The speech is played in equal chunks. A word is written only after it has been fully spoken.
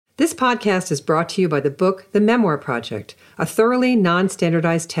This podcast is brought to you by the book The Memoir Project, a thoroughly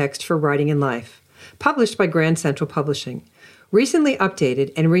non-standardized text for writing and life, published by Grand Central Publishing. Recently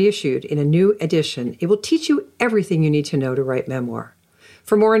updated and reissued in a new edition, it will teach you everything you need to know to write memoir.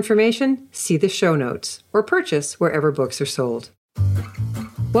 For more information, see the show notes or purchase wherever books are sold.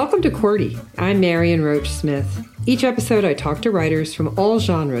 Welcome to QWERTY. I'm Marion Roach Smith. Each episode, I talk to writers from all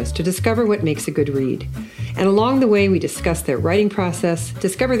genres to discover what makes a good read. And along the way, we discuss their writing process,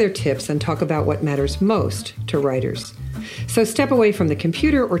 discover their tips, and talk about what matters most to writers. So step away from the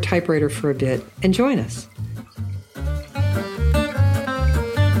computer or typewriter for a bit and join us.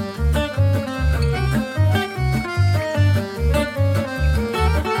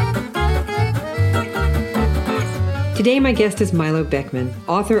 Today, my guest is Milo Beckman,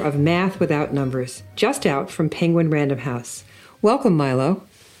 author of Math Without Numbers, just out from Penguin Random House. Welcome, Milo.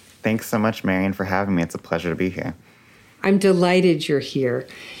 Thanks so much, Marion, for having me. It's a pleasure to be here. I'm delighted you're here.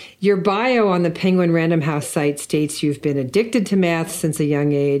 Your bio on the Penguin Random House site states you've been addicted to math since a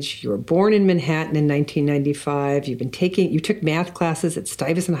young age. You were born in Manhattan in 1995. You took math classes at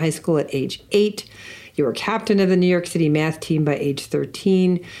Stuyvesant High School at age 8. You were captain of the New York City math team by age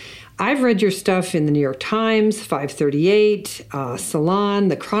 13. I've read your stuff in the New York Times, 538, Salon,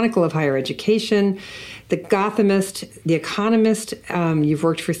 the Chronicle of Higher Education, The Gothamist, The Economist. You've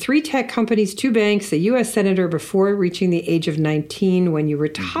worked for 3 tech companies, 2 banks, a U.S. senator before reaching the age of 19 when you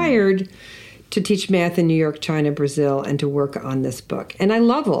retired to teach math in New York, China, Brazil, and to work on this book. And I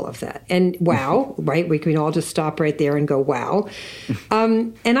love all of that. And wow, right? We can all just stop right there and go, wow.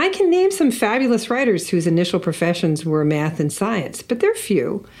 And I can name some fabulous writers whose initial professions were math and science, but they're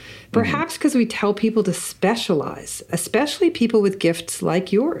few. Perhaps because we tell people to specialize, especially people with gifts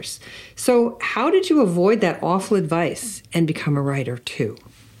like yours. So how did you avoid that awful advice and become a writer too?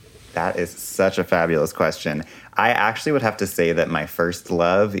 That is such a fabulous question. I actually would have to say that my first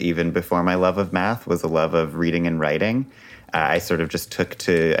love, even before my love of math, was a love of reading and writing. I sort of just took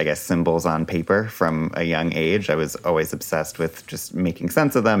to, symbols on paper from a young age. I was always obsessed with just making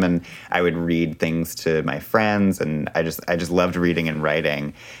sense of them, and I would read things to my friends, and I just loved reading and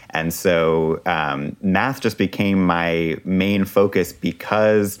writing. And so math just became my main focus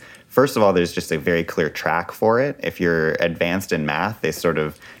because, first of all, there's just a very clear track for it. If you're advanced in math, they sort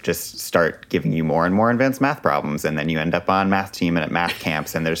of just start giving you more and more advanced math problems, and then you end up on math team and at math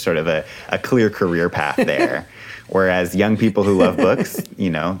camps, and there's sort of a clear career path there. Whereas young people who love books,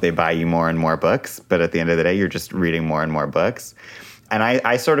 they buy you more and more books, but at the end of the day, you're just reading more and more books. And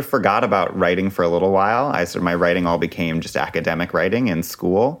I sort of forgot about writing for a little while. My writing all became just academic writing in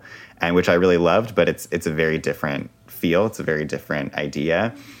school, and which I really loved, but it's a very different feel. It's a very different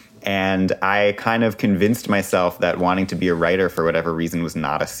idea. And I kind of convinced myself that wanting to be a writer for whatever reason was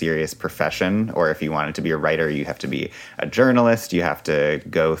not a serious profession. Or if you wanted to be a writer, you have to be a journalist. You have to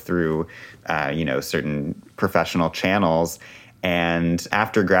go through, certain professional channels. And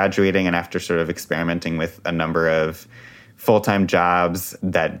after graduating and after sort of experimenting with a number of full-time jobs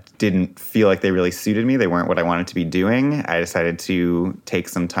that didn't feel like they really suited me, they weren't what I wanted to be doing, I decided to take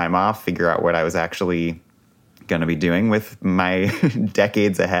some time off, figure out what I was actually going to be doing with my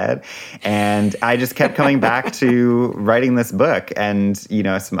decades ahead. And I just kept coming back to writing this book and,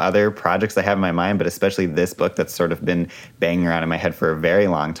 some other projects I have in my mind, but especially this book that's sort of been banging around in my head for a very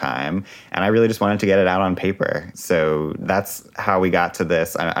long time. And I really just wanted to get it out on paper. So that's how we got to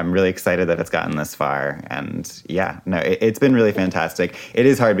this. I'm really excited that it's gotten this far. And it's been really fantastic. It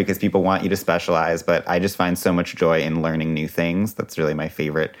is hard because people want you to specialize, but I just find so much joy in learning new things. That's really my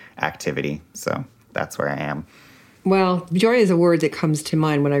favorite activity. So that's where I am. Well, joy is a word that comes to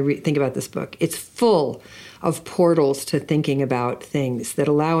mind when I think about this book. It's full of portals to thinking about things that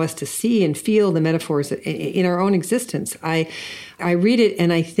allow us to see and feel the metaphors in our own existence. I read it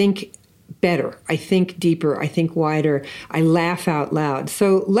and I think better. I think deeper. I think wider. I laugh out loud.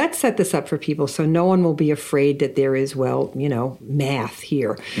 So let's set this up for people so no one will be afraid that there is, math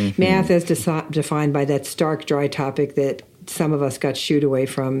here. Mm-hmm. Math as defined by that stark, dry topic that some of us got shooed away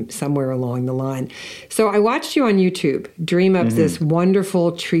from somewhere along the line. So I watched you on YouTube dream up this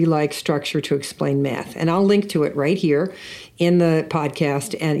wonderful tree-like structure to explain math. And I'll link to it right here in the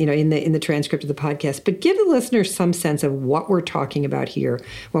podcast and, in the transcript of the podcast. But give the listeners some sense of what we're talking about here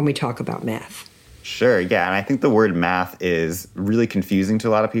when we talk about math. Sure, yeah. And I think the word math is really confusing to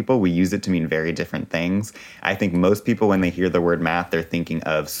a lot of people. We use it to mean very different things. I think most people, when they hear the word math, they're thinking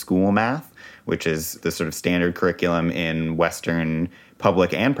of school math, which is the sort of standard curriculum in Western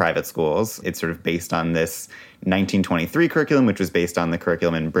public and private schools. It's sort of based on this 1923 curriculum, which was based on the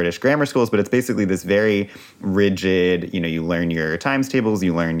curriculum in British grammar schools, but it's basically this very rigid, you learn your times tables,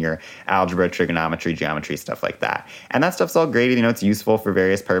 you learn your algebra, trigonometry, geometry, stuff like that. And that stuff's all great, it's useful for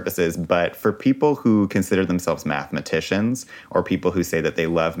various purposes, but for people who consider themselves mathematicians or people who say that they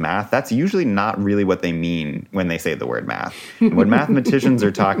love math, that's usually not really what they mean when they say the word math. What mathematicians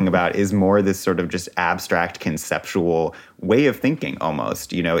are talking about is more this sort of just abstract conceptual way of thinking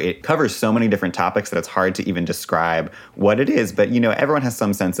almost. It covers so many different topics that it's hard to even describe what it is. But, everyone has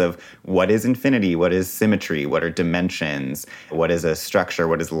some sense of what is infinity, what is symmetry, what are dimensions, what is a structure,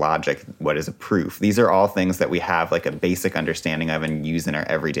 what is logic, what is a proof. These are all things that we have like a basic understanding of and use in our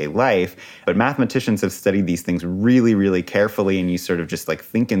everyday life. But mathematicians have studied these things really, really carefully, and you sort of just like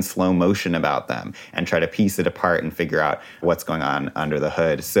think in slow motion about them and try to piece it apart and figure out what's going on under the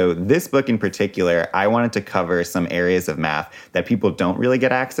hood. So this book in particular, I wanted to cover some areas of math that people don't really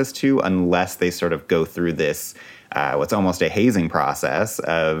get access to unless they sort of go through this what's almost a hazing process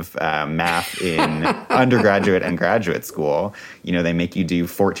of math in undergraduate and graduate school. They make you do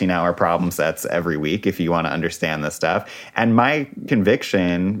 14-hour problem sets every week if you want to understand this stuff. And my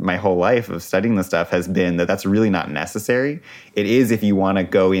conviction, my whole life of studying this stuff has been that that's really not necessary. It is if you want to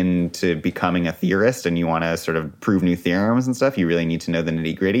go into becoming a theorist and you want to sort of prove new theorems and stuff, you really need to know the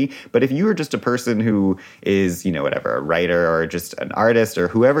nitty-gritty. But if you are just a person who is, whatever, a writer or just an artist or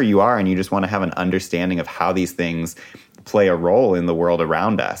whoever you are, and you just want to have an understanding of how these things play a role in the world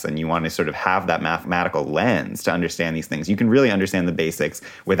around us, and you want to sort of have that mathematical lens to understand these things, you can really understand the basics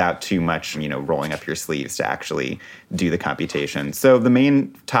without too much, rolling up your sleeves to actually do the computation. So the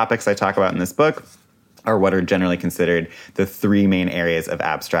main topics I talk about in this book are what are generally considered the three main areas of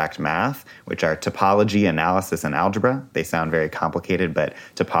abstract math, which are topology, analysis, and algebra. They sound very complicated, but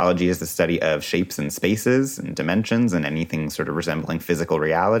topology is the study of shapes and spaces and dimensions and anything sort of resembling physical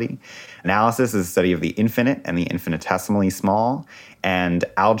reality. Analysis is the study of the infinite and the infinitesimally small. And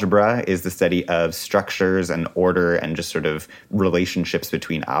algebra is the study of structures and order and just sort of relationships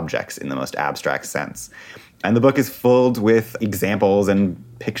between objects in the most abstract sense. And the book is filled with examples and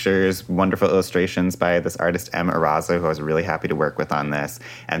pictures, wonderful illustrations by this artist, M. Arazo, who I was really happy to work with on this.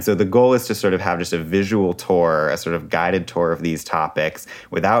 And so the goal is to sort of have just a visual tour, a sort of guided tour of these topics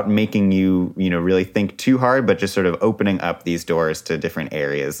without making you, really think too hard, but just sort of opening up these doors to different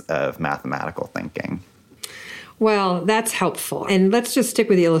areas of mathematical thinking. Well, that's helpful. And let's just stick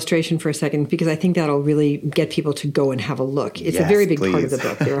with the illustration for a second, because I think that'll really get people to go and have a look. It's a very big part of the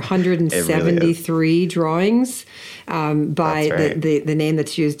book. There are 173 really drawings by the name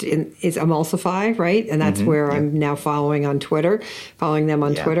that's used is Emulsify, right? And that's where I'm now following them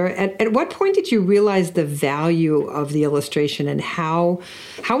on Twitter. At what point did you realize the value of the illustration, and how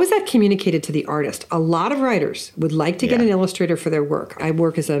was that communicated to the artist? A lot of writers would like to get an illustrator for their work. I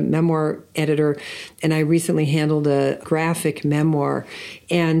work as a memoir editor, and I recently handled a graphic memoir,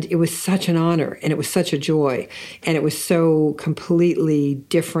 and it was such an honor, and it was such a joy, and it was so completely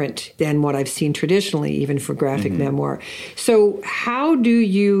different than what I've seen traditionally, even for graphic memoir. So how do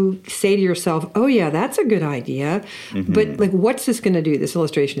you say to yourself, oh yeah, that's a good idea, but like, what's this going to do, this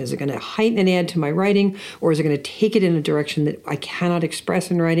illustration? Is it going to heighten and add to my writing, or is it going to take it in a direction that I cannot express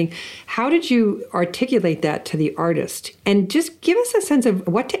in writing? How did you articulate that to the artist? And just give us a sense of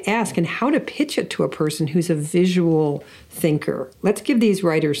what to ask and how to pitch it to a person who's a visual thinker. Let's give these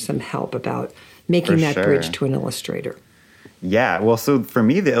writers some help about making that bridge to an illustrator. Yeah, well, so for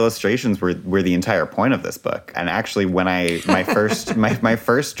me, the illustrations were the entire point of this book. And actually, when my first my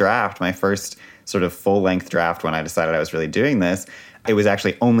first draft, my first sort of full-length draft, when I decided I was really doing this, it was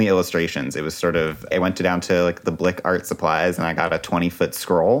actually only illustrations. It was sort of, I went down to like the Blick Art Supplies, and I got a 20-foot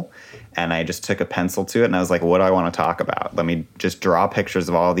scroll, and I just took a pencil to it, and I was like, what do I want to talk about? Let me just draw pictures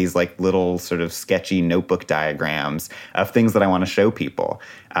of all these like little sort of sketchy notebook diagrams of things that I want to show people.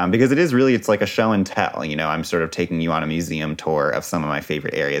 Because it's like a show and tell. I'm sort of taking you on a museum tour of some of my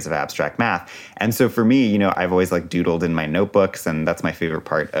favorite areas of abstract math. And so for me, I've always like doodled in my notebooks, and that's my favorite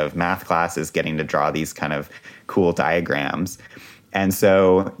part of math class, is getting to draw these kind of cool diagrams. And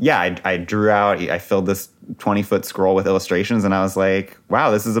so, I filled this 20-foot scroll with illustrations, and I was like,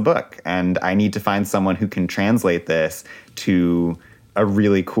 wow, this is a book. And I need to find someone who can translate this to a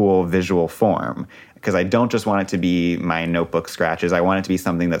really cool visual form, because I don't just want it to be my notebook scratches. I want it to be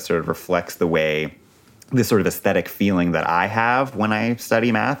something that sort of reflects the way, this sort of aesthetic feeling that I have when I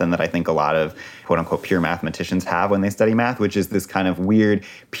study math, and that I think a lot of quote-unquote pure mathematicians have when they study math, which is this kind of weird,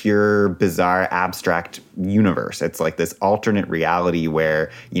 pure, bizarre, abstract universe. It's like this alternate reality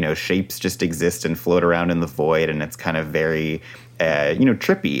where, shapes just exist and float around in the void, and it's kind of very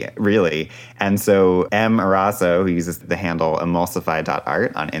trippy, really. And so M. Arasso, who uses the handle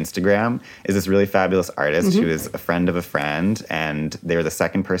emulsify.art on Instagram, is this really fabulous artist who is a friend of a friend. And they were the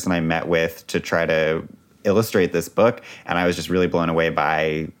second person I met with to try to illustrate this book, and I was just really blown away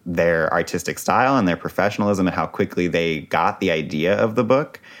by their artistic style and their professionalism and how quickly they got the idea of the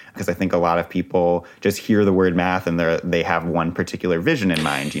book. Because I think a lot of people just hear the word math and they have one particular vision in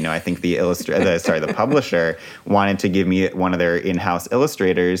mind. I think the publisher wanted to give me one of their in-house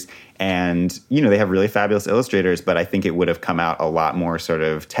illustrators, and they have really fabulous illustrators, but I think it would have come out a lot more sort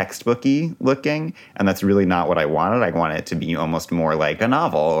of textbooky looking, and that's really not what I wanted. I wanted it to be almost more like a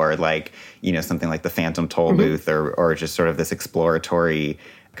novel, or like something like The Phantom Toll Booth, or just sort of this exploratory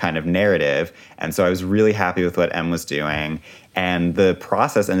kind of narrative. And so I was really happy with what M was doing. And the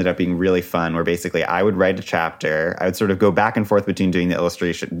process ended up being really fun, where basically I would write a chapter. I would sort of go back and forth between doing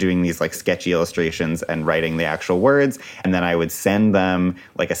these like sketchy illustrations and writing the actual words. And then I would send them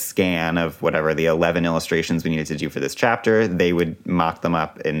like a scan of whatever the 11 illustrations we needed to do for this chapter. They would mock them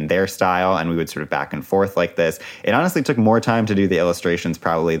up in their style, and we would sort of back and forth like this. It honestly took more time to do the illustrations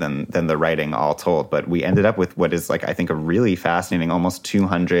probably than the writing all told. But we ended up with what is like, I think, a really fascinating, almost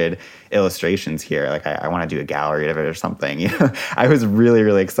 200 illustrations here. Like I want to do a gallery of it or something. I was really,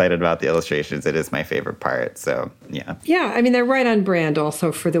 really excited about the illustrations. It is my favorite part. So, yeah. Yeah, I mean, they're right on brand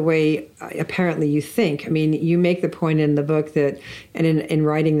also for the way apparently you think. I mean, you make the point in the book that, and in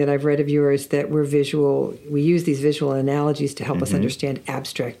writing that I've read of yours, that we use these visual analogies to help us understand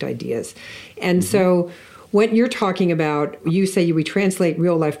abstract ideas. And so what you're talking about, you say we translate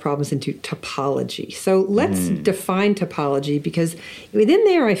real life problems into topology. So let's define topology, because within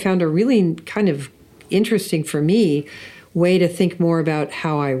there I found a really kind of interesting, for me, way to think more about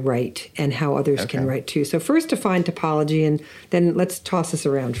how I write and how others can write too. So first define topology, and then let's toss this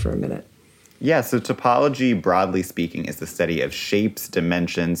around for a minute. Yeah, so topology, broadly speaking, is the study of shapes,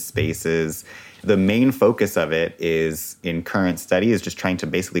 dimensions, spaces. The main focus of it is, in current study, is just trying to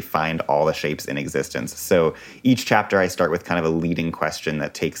basically find all the shapes in existence. So each chapter I start with kind of a leading question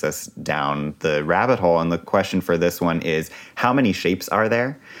that takes us down the rabbit hole. And the question for this one is, how many shapes are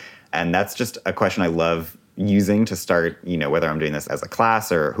there? And that's just a question I love using to start, whether I'm doing this as a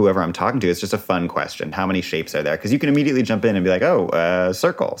class or whoever I'm talking to. It's just a fun question. How many shapes are there? Because you can immediately jump in and be like,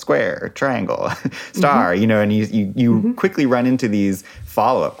 circle, square, triangle, star, and you quickly run into these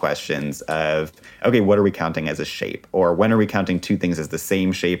follow-up questions of, okay, what are we counting as a shape? Or when are we counting two things as the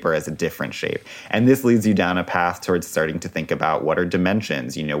same shape or as a different shape? And this leads you down a path towards starting to think about what are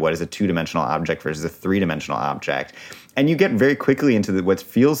dimensions? What is a two-dimensional object versus a three-dimensional object? And you get very quickly into what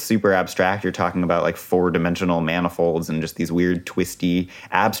feels super abstract. You're talking about like four-dimensional manifolds and just these weird, twisty,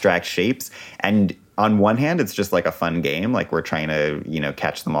 abstract shapes. And on one hand, it's just like a fun game. Like we're trying to,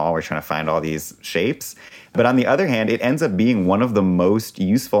 catch them all. We're trying to find all these shapes. But on the other hand, it ends up being one of the most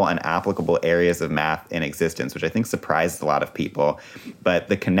useful and applicable areas of math in existence, which I think surprised a lot of people. But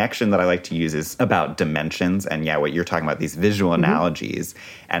the connection that I like to use is about dimensions and, what you're talking about, these visual analogies,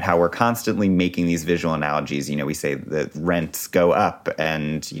 and how we're constantly making these visual analogies. We say that rents go up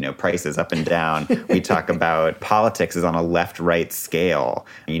and, prices up and down. We talk about politics is on a left-right scale.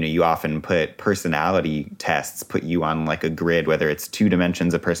 You often put personality tests, put you on like a grid, whether it's 2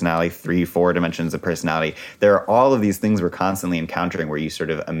 dimensions of personality, 3, 4 dimensions of personality. There are all of these things we're constantly encountering where you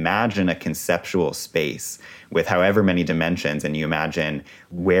sort of imagine a conceptual space with however many dimensions, and you imagine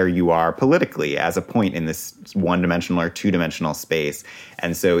where you are politically as a point in this one-dimensional or two-dimensional space.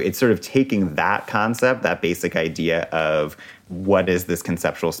 And so it's sort of taking that concept, that basic idea of what is this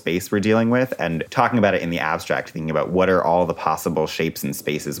conceptual space we're dealing with, and talking about it in the abstract, thinking about what are all the possible shapes and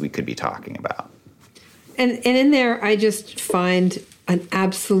spaces we could be talking about. And in there, I just find an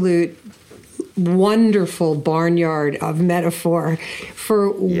absolute wonderful barnyard of metaphor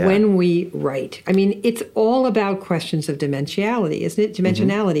for when we write. I mean, it's all about questions of dimensionality, isn't it?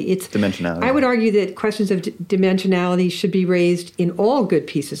 Dimensionality. It's dimensionality. I would argue that questions of dimensionality should be raised in all good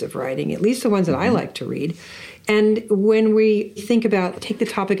pieces of writing, at least the ones that I like to read. And when we think about, take the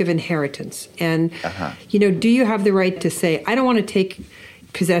topic of inheritance, and, do you have the right to say, I don't want to take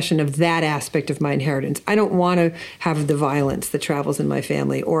possession of that aspect of my inheritance. I don't want to have the violence that travels in my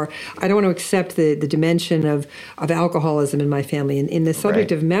family, or I don't want to accept the dimension of alcoholism in my family. And in the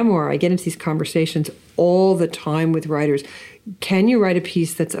subject of memoir, I get into these conversations all the time with writers. Can you write a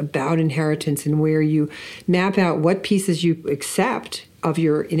piece that's about inheritance, and where you map out what pieces you accept of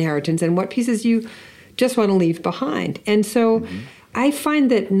your inheritance and what pieces you just want to leave behind? And so I find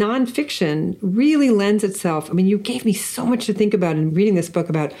that nonfiction really lends itself. I mean, you gave me so much to think about in reading this book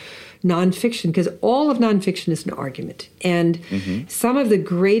about nonfiction, because all of nonfiction is an argument. And some of the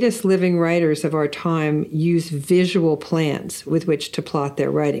greatest living writers of our time use visual plans with which to plot their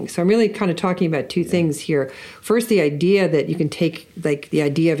writing. So I'm really kind of talking about two things here. First, the idea that you can take like the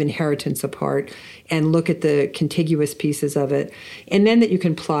idea of inheritance apart and look at the contiguous pieces of it, and then that you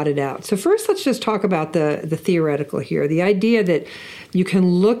can plot it out. So first, let's just talk about the theoretical here, the idea that you can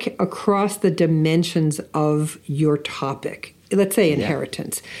look across the dimensions of your topic. Let's say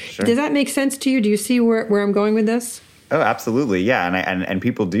inheritance. Sure. Does that make sense to you? Do you see where I'm going with this? Oh, absolutely. Yeah. And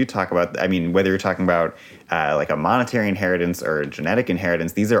people do talk about, I mean, whether you're talking about like a monetary inheritance or a genetic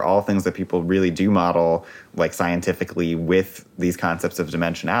inheritance, these are all things that people really do model like scientifically with these concepts of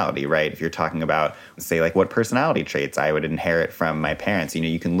dimensionality, right? If you're talking about, say, like what personality traits I would inherit from my parents,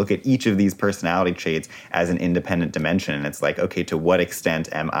 you can look at each of these personality traits as an independent dimension. And it's like, okay, to what extent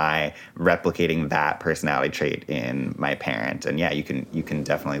am I replicating that personality trait in my parent? And yeah, you can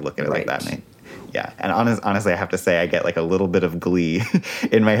definitely look at it like that. Yeah. And honestly, I have to say I get like a little bit of glee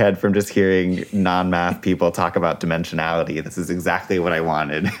in my head from just hearing non-math people talk about dimensionality. This is exactly what I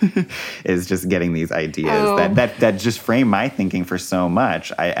wanted, is just getting these ideas that just frame my thinking for so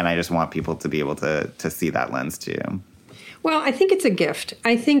much. And I just want people to be able to see that lens too. Well, I think it's a gift.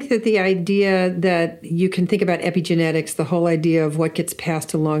 I think that the idea that you can think about epigenetics, the whole idea of what gets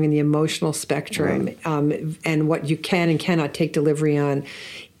passed along in the emotional spectrum, and what you can and cannot take delivery on,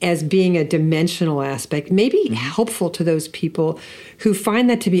 as being a dimensional aspect, may be helpful to those people who find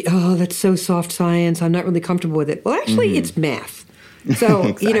that to be, oh, that's so soft science, I'm not really comfortable with it. Well, actually, it's math. So,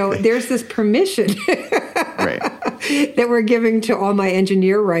 Exactly. There's this permission that we're giving to all my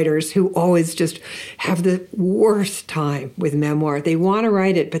engineer writers who always just have the worst time with memoir. They want to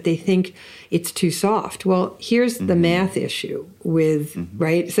write it, but they think it's too soft. Well, here's the math issue with,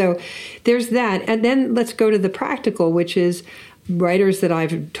 right? So there's that. And then let's go to the practical, which is writers that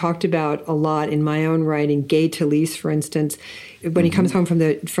I've talked about a lot in my own writing. Gay Talese, for instance, when he comes home from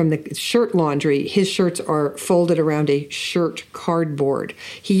the shirt laundry, his shirts are folded around a shirt cardboard.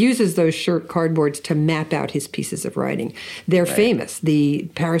 He uses those shirt cardboards to map out his pieces of writing. They're famous. The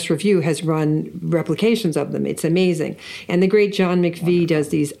Paris Review has run replications of them. It's amazing. And the great John McVie does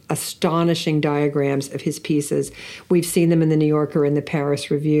these astonishing diagrams of his pieces. We've seen them in the New Yorker and the Paris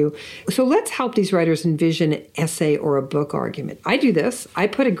Review. So let's help these writers envision an essay or a book argument. I do this. I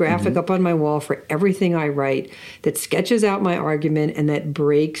put a graphic up on my wall for everything I write that sketches out my argument and that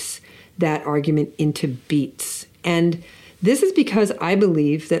breaks that argument into beats. And this is because I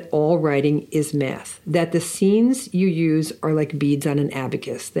believe that all writing is math, that the scenes you use are like beads on an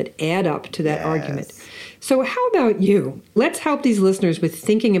abacus that add up to that argument. So how about you? Let's help these listeners with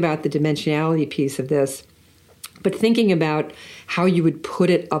thinking about the dimensionality piece of this, but thinking about how you would put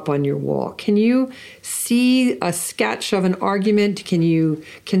it up on your wall. Can you see a sketch of an argument?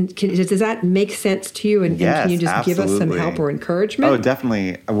 Does that make sense to you? And can you just give us some help or encouragement? Oh,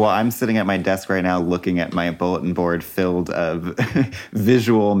 definitely. Well, I'm sitting at my desk right now looking at my bulletin board filled of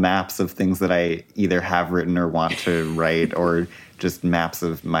visual maps of things that I either have written or want to write, or just maps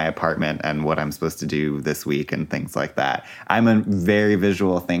of my apartment and what I'm supposed to do this week and things like that. I'm a very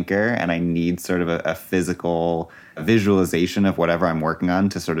visual thinker, and I need sort of a physical visualization of whatever I'm working on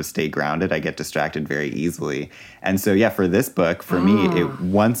to sort of stay grounded. I get distracted very easily. And so, yeah, for this book, for me,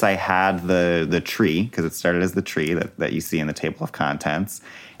 once I had the tree, because it started as the tree that you see in the table of contents,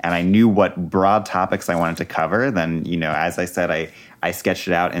 and I knew what broad topics I wanted to cover, then, as I said, I sketched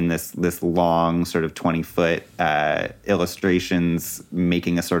it out in this long sort of 20-foot illustrations,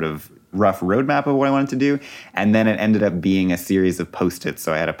 making a sort of rough roadmap of what I wanted to do. And then it ended up being a series of Post-its.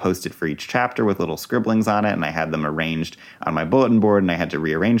 So I had a Post-it for each chapter with little scribblings on it, and I had them arranged on my bulletin board, and I had to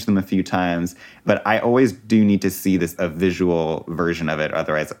rearrange them a few times. But I always do need to see a visual version of it,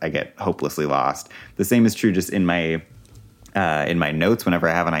 otherwise I get hopelessly lost. The same is true just in my notes. Whenever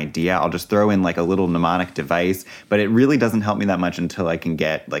I have an idea, I'll just throw in like a little mnemonic device, but it really doesn't help me that much until I can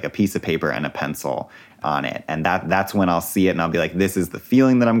get like a piece of paper and a pencil on it. And that's when I'll see it and I'll be like, this is the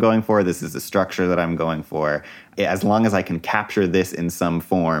feeling that I'm going for. This is the structure that I'm going for. As long as I can capture this in some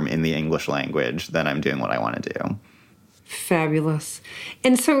form in the English language, then I'm doing what I want to do. Fabulous.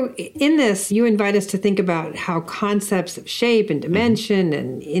 And so in this, you invite us to think about how concepts of shape and dimension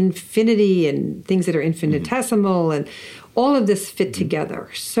and infinity and things that are infinitesimal and all of this fit together.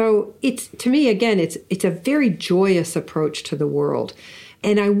 So it's, to me, again, it's a very joyous approach to the world.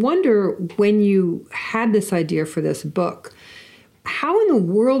 And I wonder, when you had this idea for this book, how in the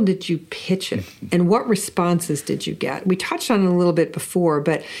world did you pitch it, and what responses did you get? We touched on it a little bit before,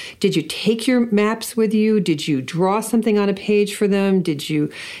 but did you take your maps with you? Did you draw something on a page for them? Did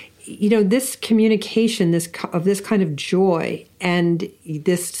you this communication, this kind of joy and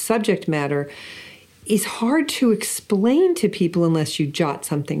this subject matter is hard to explain to people unless you jot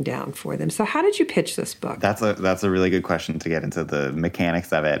something down for them. So how did you pitch this book? That's a really good question to get into the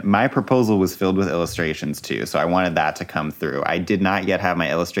mechanics of it. My proposal was filled with illustrations too, so I wanted that to come through. I did not yet have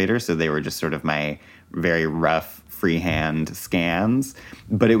my illustrators, so they were just sort of my very rough freehand scans.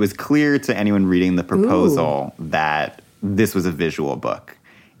 But it was clear to anyone reading the proposal that this was a visual book.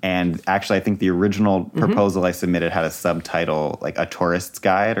 And actually, I think the original proposal I submitted had a subtitle, like A Tourist's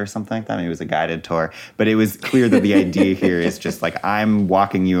Guide or something like that. Maybe it was a guided tour. But it was clear that the idea here is just like, I'm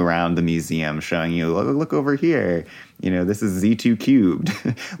walking you around the museum, showing you, look over here. This is Z2 cubed.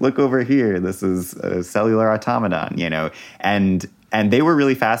 Look over here. This is a cellular automaton, And they were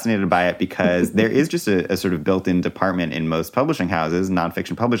really fascinated by it because there is just a sort of built-in department in most publishing houses,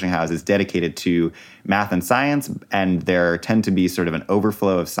 nonfiction publishing houses, dedicated to math and science. And there tend to be sort of an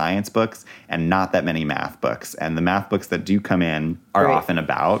overflow of science books and not that many math books. And the math books that do come in are often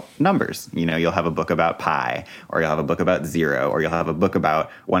about numbers. You'll have a book about pi, or you'll have a book about zero, or you'll have a book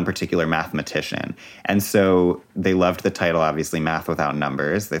about one particular mathematician. And so they loved the title, obviously, Math Without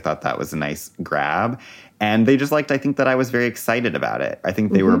Numbers. They thought that was a nice grab. And they just liked, I think, that I was very excited about it. I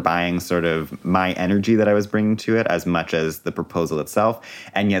think they were buying sort of my energy that I was bringing to it as much as the proposal itself.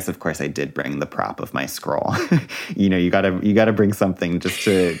 And yes, of course, I did bring the prop of my scroll. You gotta bring something just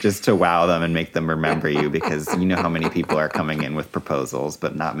to wow them and make them remember you, because how many people are coming in with proposals,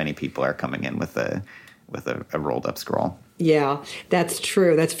 but not many people are coming in with a rolled up scroll. Yeah, that's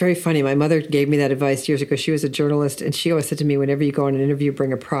true. That's very funny. My mother gave me that advice years ago. She was a journalist, and she always said to me, whenever you go on an interview,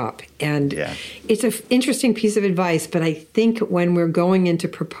 bring a prop. And it's an interesting piece of advice, but I think when we're going in to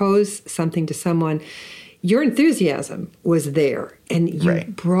propose something to someone, your enthusiasm was there, and you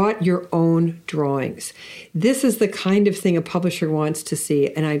brought your own drawings. This is the kind of thing a publisher wants to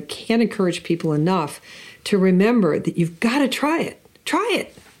see, and I can't encourage people enough to remember that you've got to try it. Try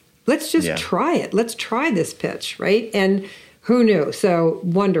it. Let's just try it. Let's try this pitch, right? And who knew? So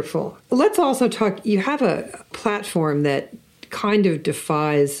wonderful. Let's also talk, you have a platform that kind of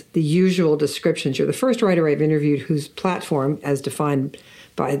defies the usual descriptions. You're the first writer I've interviewed whose platform, as defined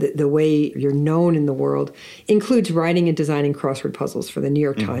by the way you're known in the world, includes writing and designing crossword puzzles for the New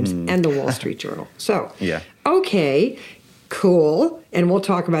York Times and the Wall Street Journal. So, okay, cool. And we'll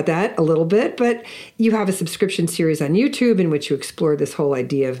talk about that a little bit. But you have a subscription series on YouTube in which you explore this whole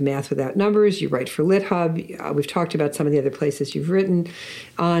idea of math without numbers. You write for LitHub. We've talked about some of the other places you've written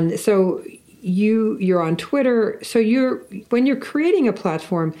on. So you're on Twitter. So when you're creating a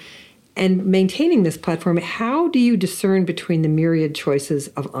platform and maintaining this platform, how do you discern between the myriad choices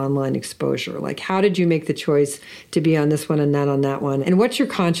of online exposure? Like, how did you make the choice to be on this one and not on that one? And what's your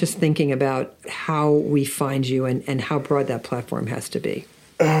conscious thinking about how we find you and how broad that platform has to be?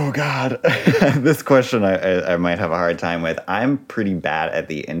 Oh, God. This question I might have a hard time with. I'm pretty bad at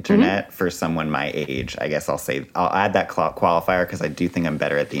the internet for someone my age. I guess I'll add that qualifier because I do think I'm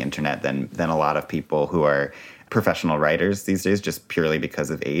better at the internet than a lot of people who are professional writers these days, just purely because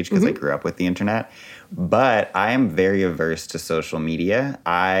of age, because I grew up with the internet. But I am very averse to social media.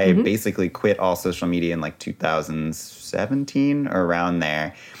 I basically quit all social media in like 2017 or around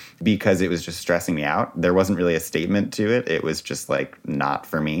there because it was just stressing me out. There wasn't really a statement to it. It was just like not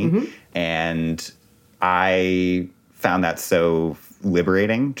for me. And I found that so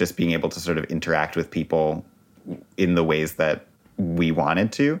liberating, just being able to sort of interact with people in the ways that we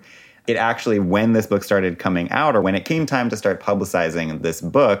wanted to. It actually, when this book started coming out, or when it came time to start publicizing this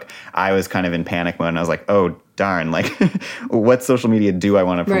book, I was kind of in panic mode. And I was like, oh, darn, like, what social media do I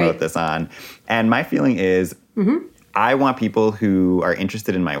want to promote this on? And my feeling is I want people who are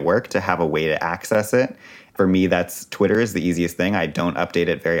interested in my work to have a way to access it. For me, that's Twitter is the easiest thing. I don't update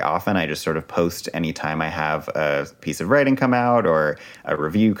it very often. I just sort of post anytime I have a piece of writing come out or a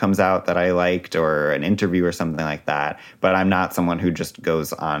review comes out that I liked or an interview or something like that. But I'm not someone who just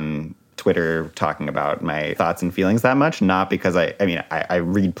goes on Twitter talking about my thoughts and feelings that much. Not because I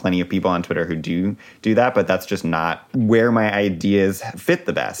read plenty of people on Twitter who do that, but that's just not where my ideas fit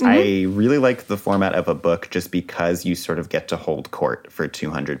the best. I really like the format of a book just because you sort of get to hold court for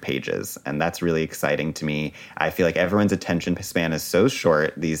 200 pages. And that's really exciting to me. I feel like everyone's attention span is so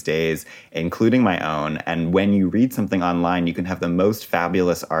short these days, including my own. And when you read something online, you can have the most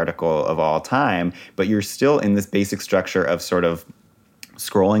fabulous article of all time, but you're still in this basic structure of sort of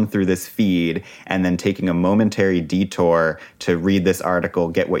scrolling through this feed and then taking a momentary detour to read this article,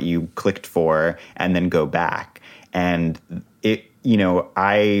 get what you clicked for, and then go back. And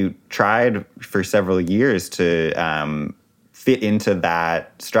I tried for several years to fit into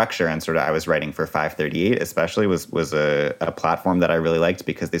that structure. And sort of I was writing for 538 especially was a platform that I really liked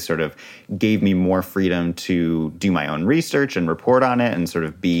because they sort of gave me more freedom to do my own research and report on it and sort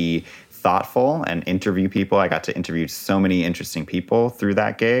of be thoughtful and interview people. I got to interview so many interesting people through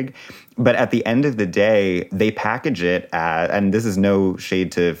that gig. But at the end of the day, they package it as, and this is no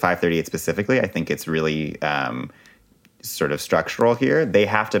shade to 538 specifically, I think it's really sort of structural here. They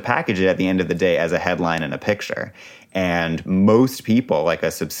have to package it at the end of the day as a headline and a picture. And most people, like a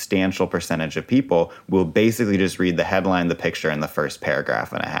substantial percentage of people, will basically just read the headline, the picture, and the first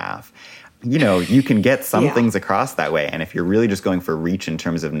paragraph and a half. You know, you can get some things across that way. And if you're really just going for reach in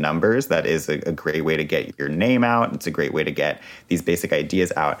terms of numbers, that is a great way to get your name out. It's a great way to get these basic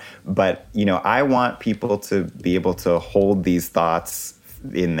ideas out. But, you know, I want people to be able to hold these thoughts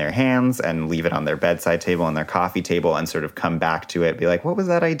in their hands and leave it on their bedside table and their coffee table and sort of come back to it, be like, what was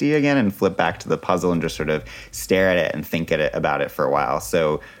that idea again? And flip back to the puzzle and just sort of stare at it and think about it for a while.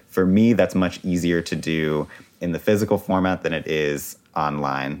 So for me, that's much easier to do in the physical format than it is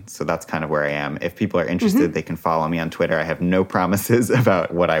online. So that's kind of where I am. If people are interested, they can follow me on Twitter. I have no promises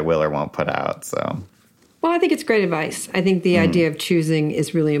about what I will or won't put out. So, well, I think it's great advice. I think the idea of choosing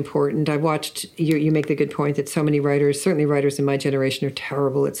is really important. I watched you make the good point that so many writers, certainly writers in my generation, are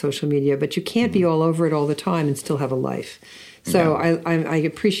terrible at social media, but you can't be all over it all the time and still have a life. So I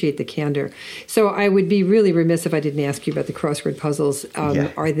appreciate the candor. So I would be really remiss if I didn't ask you about the crossword puzzles.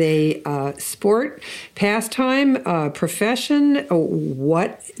 Are they sport, pastime, profession?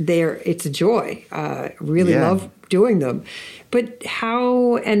 What? It's a joy. Really love doing them. But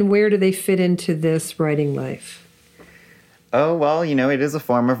how and where do they fit into this writing life? Oh, well, you know, it is a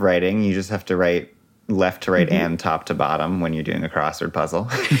form of writing. You just have to write left to right and top to bottom when you're doing a crossword puzzle.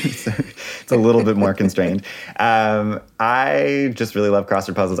 So it's a little bit more constrained. I just really love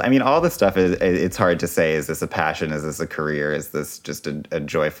crossword puzzles. I mean, all this stuff it's hard to say. Is this a passion? Is this a career? Is this just a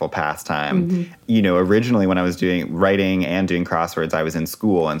joyful pastime? You know, originally when I was doing writing and doing crosswords, I was in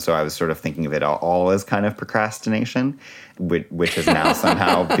school. And so I was sort of thinking of it all as kind of procrastination, which has now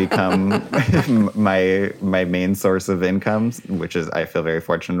somehow become my main source of income, which is I feel very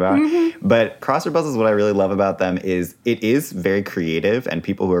fortunate about. But crossword puzzles, what I really love about them is it is very creative, and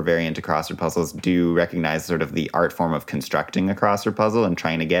people who are very into crossword puzzles do recognize sort of the art form of constructing a crossword puzzle and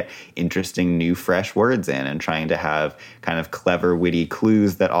trying to get interesting, new, fresh words in and trying to have kind of clever, witty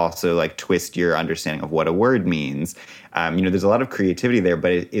clues that also like twist your understanding of what a word means. You know, there's a lot of creativity there,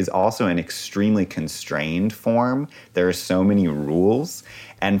 but it is also an extremely constrained form. There are so many rules.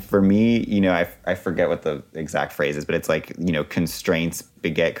 And for me, you know, I forget what the exact phrase is, but it's like, you know, constraints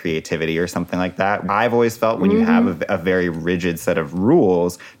beget creativity or something like that. I've always felt when you have a very rigid set of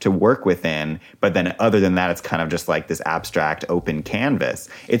rules to work within, but then other than that, it's kind of just like this abstract open canvas.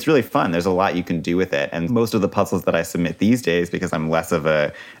 It's really fun. There's a lot you can do with it. And most of the puzzles that I submit these days, because I'm less of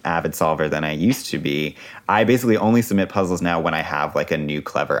a avid solver than I used to be, I basically only submit puzzles now when I have like a new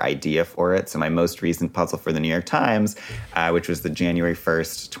clever idea for it. So my most recent puzzle for the New York Times, which was the January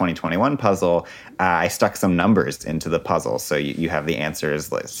 1st, 2021 puzzle, I stuck some numbers into the puzzle. So you have the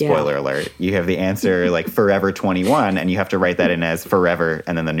answers, like, spoiler alert, you have the answer like forever 21, and you have to write that in as forever,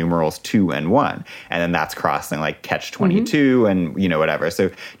 and then the numerals 2 and 1. And then that's crossing like catch 22 and, you know, whatever. So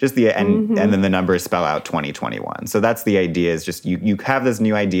just and then the numbers spell out 2021. So that's the idea, is just you have this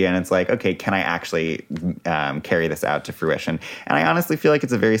new idea and it's like, okay, can I actually carry this out to fruition? And I honestly feel like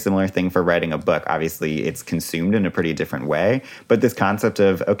it's a very similar thing for writing a book. Obviously, it's consumed in a pretty different way, but this concept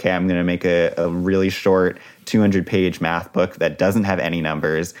of, okay, I'm going to make a really short 200-page math book that doesn't have any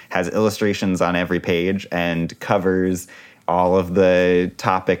numbers, has illustrations on every page, and covers all of the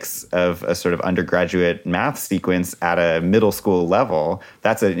topics of a sort of undergraduate math sequence at a middle school level.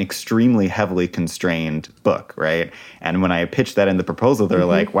 That's an extremely heavily constrained book, right? And when I pitched that in the proposal, they're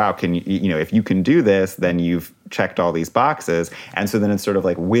like, wow, can you know, if you can do this, then you've checked all these boxes. And so then it's sort of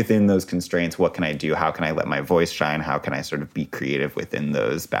like, within those constraints, what can I do? How can I let my voice shine? How can I sort of be creative within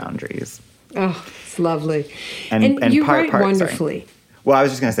those boundaries? Oh, it's lovely. And you write wonderfully. Sorry. Well, I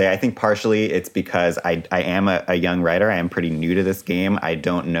was just going to say, I think partially it's because I am a young writer. I am pretty new to this game. I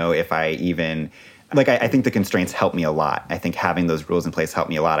don't know if I even... Like, I think the constraints help me a lot. I think having those rules in place helped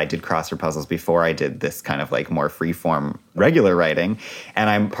me a lot. I did crossword puzzles before I did this kind of like more free-form regular writing.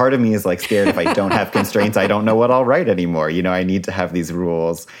 And part of me is like scared if I don't have constraints, I don't know what I'll write anymore. You know, I need to have these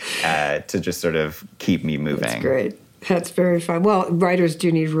rules to just sort of keep me moving. That's great. That's very fun. Well, writers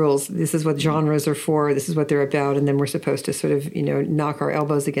do need rules. This is what genres are for. This is what they're about. And then we're supposed to sort of, knock our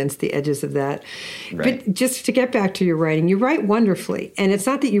elbows against the edges of that. Right. But just to get back to your writing, you write wonderfully. And it's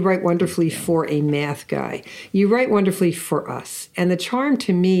not that you write wonderfully for a math guy. You write wonderfully for us. And the charm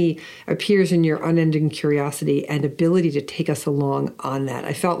to me appears in your unending curiosity and ability to take us along on that.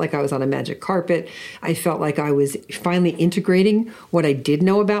 I felt like I was on a magic carpet. I felt like I was finally integrating what I did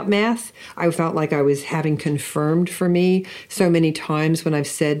know about math. I felt like I was having confirmed for me so many times when I've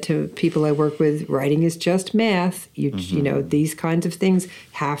said to people I work with, writing is just math. These kinds of things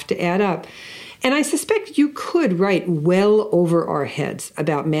have to add up. And I suspect you could write well over our heads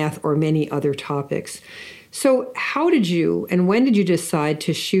about math or many other topics. So how did you and when did you decide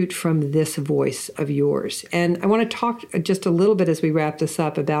to shoot from this voice of yours? And I want to talk just a little bit as we wrap this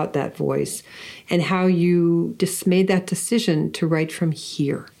up about that voice and how you just made that decision to write from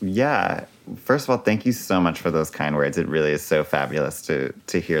here. Yeah. First of all, thank you so much for those kind words. It really is so fabulous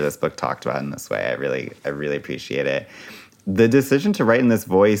to hear this book talked about in this way. I really appreciate it. The decision to write in this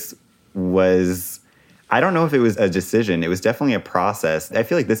voice was, I don't know if it was a decision. It was definitely a process. I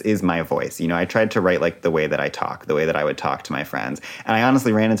feel like this is my voice. I tried to write like the way that I talk, the way that I would talk to my friends. And I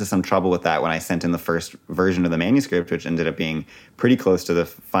honestly ran into some trouble with that when I sent in the first version of the manuscript, which ended up being pretty close to the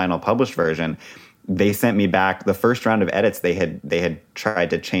final published version. They sent me back the first round of edits. They had tried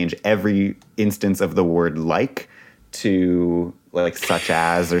to change every instance of the word like to like such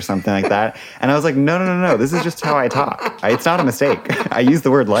as or something like that. And I was like, no. This is just how I talk. It's not a mistake. I use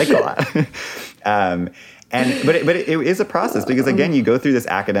the word like a lot. But it is a process because, again, you go through this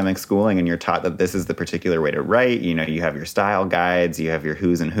academic schooling and you're taught that this is the particular way to write. You have your style guides, you have your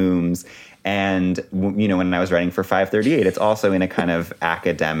who's and whom's. And, when I was writing for 538, it's also in a kind of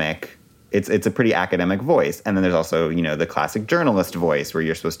academic, it's a pretty academic voice. And then there's also, the classic journalist voice where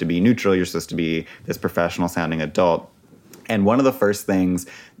you're supposed to be neutral. You're supposed to be this professional sounding adult. And one of the first things,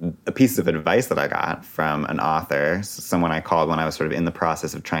 a piece of advice that I got from an author, someone I called when I was sort of in the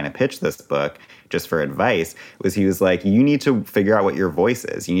process of trying to pitch this book just for advice, was he was like, you need to figure out what your voice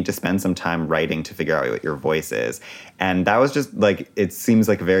is. You need to spend some time writing to figure out what your voice is. And that was just like, it seems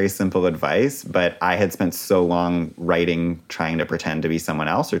like very simple advice, but I had spent so long writing, trying to pretend to be someone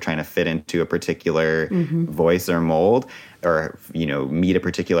else or trying to fit into a particular voice or mold or, meet a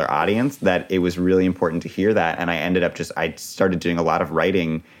particular audience that it was really important to hear that. And I started doing a lot of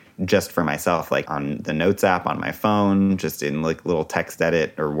writing just for myself, like on the Notes app on my phone, just in like little text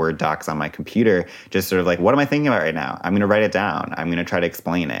edit or Word docs on my computer, just sort of like, what am I thinking about right now? I'm going to write it down. I'm going to try to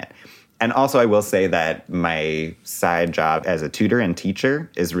explain it. And also I will say that my side job as a tutor and teacher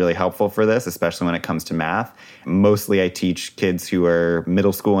is really helpful for this, especially when it comes to math. Mostly I teach kids who are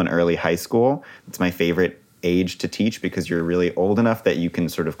middle school and early high school. It's my favorite age to teach because you're really old enough that you can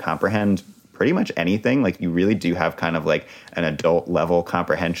sort of comprehend pretty much anything. Like you really do have kind of like an adult level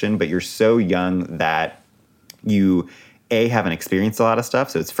comprehension, but you're so young that you haven't experienced a lot of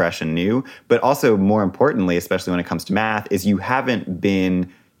stuff, so it's fresh and new. But also more importantly, especially when it comes to math, is you haven't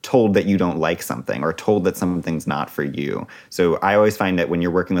been told that you don't like something or told that something's not for you. So I always find that when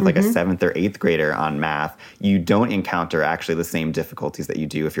you're working with like a 7th or 8th grader on math, you don't encounter actually the same difficulties that you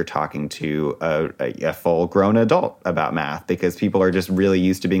do if you're talking to a full-grown adult about math, because people are just really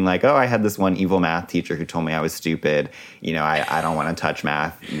used to being like, oh, I had this one evil math teacher who told me I was stupid. I don't want to touch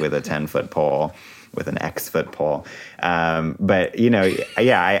math with a 10-foot pole. With an X-foot pole. But,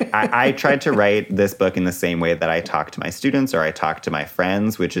 I tried to write this book in the same way that I talk to my students or I talk to my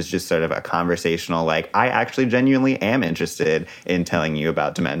friends, which is just sort of a conversational, like, I actually genuinely am interested in telling you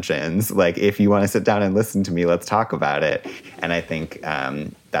about dimensions. Like, if you want to sit down and listen to me, let's talk about it. And I think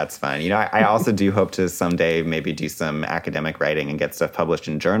that's fun. I also do hope to someday maybe do some academic writing and get stuff published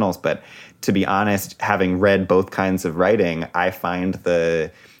in journals. But to be honest, having read both kinds of writing, I find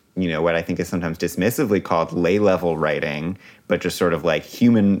what I think is sometimes dismissively called lay-level writing, but just sort of like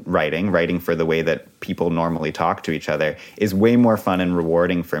human writing for the way that people normally talk to each other, is way more fun and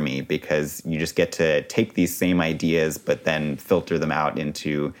rewarding for me because you just get to take these same ideas but then filter them out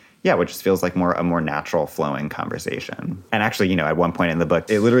into what just feels like a more natural flowing conversation. And actually, at one point in the book,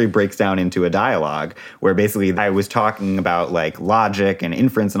 it literally breaks down into a dialogue where basically I was talking about like logic and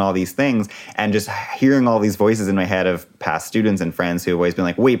inference and all these things, and just hearing all these voices in my head of past students and friends who have always been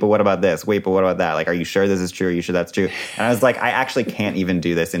like, wait, but what about this? Wait, but what about that? Like, are you sure this is true? Are you sure that's true? And I was like, I actually can't even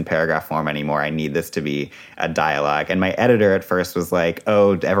do this in paragraph form anymore. I need this to be a dialogue. And my editor at first was like,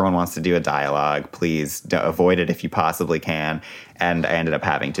 oh, everyone wants to do a dialogue. Please avoid it if you possibly can. And I ended up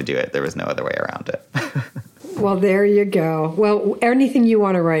having to do it. There was no other way around it. Well, there you go. Well, anything you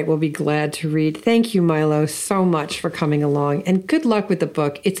want to write, we'll be glad to read. Thank you, Milo, so much for coming along, and good luck with the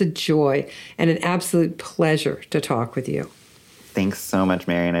book. It's a joy and an absolute pleasure to talk with you. Thanks so much,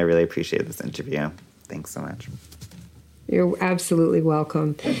 Marian. I really appreciate this interview. Thanks so much. You're absolutely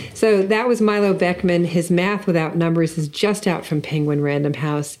welcome. So that was Milo Beckman. His Math Without Numbers is just out from Penguin Random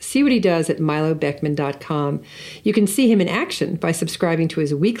House. See what he does at milobeckman.com. You can see him in action by subscribing to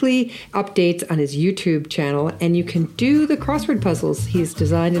his weekly updates on his YouTube channel, and you can do the crossword puzzles he's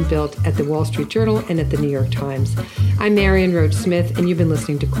designed and built at the Wall Street Journal and at the New York Times. I'm Marian Roach Smith, and you've been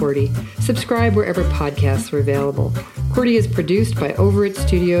listening to QWERTY. Subscribe wherever podcasts are available. QWERTY is produced by Over It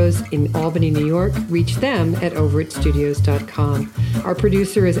Studios in Albany, New York. Reach them at overitstudios.com. Our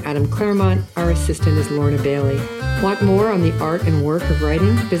producer is Adam Claremont. Our assistant is Lorna Bailey. Want more on the art and work of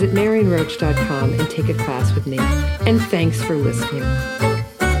writing? Visit marianroach.com and take a class with me. And thanks for listening.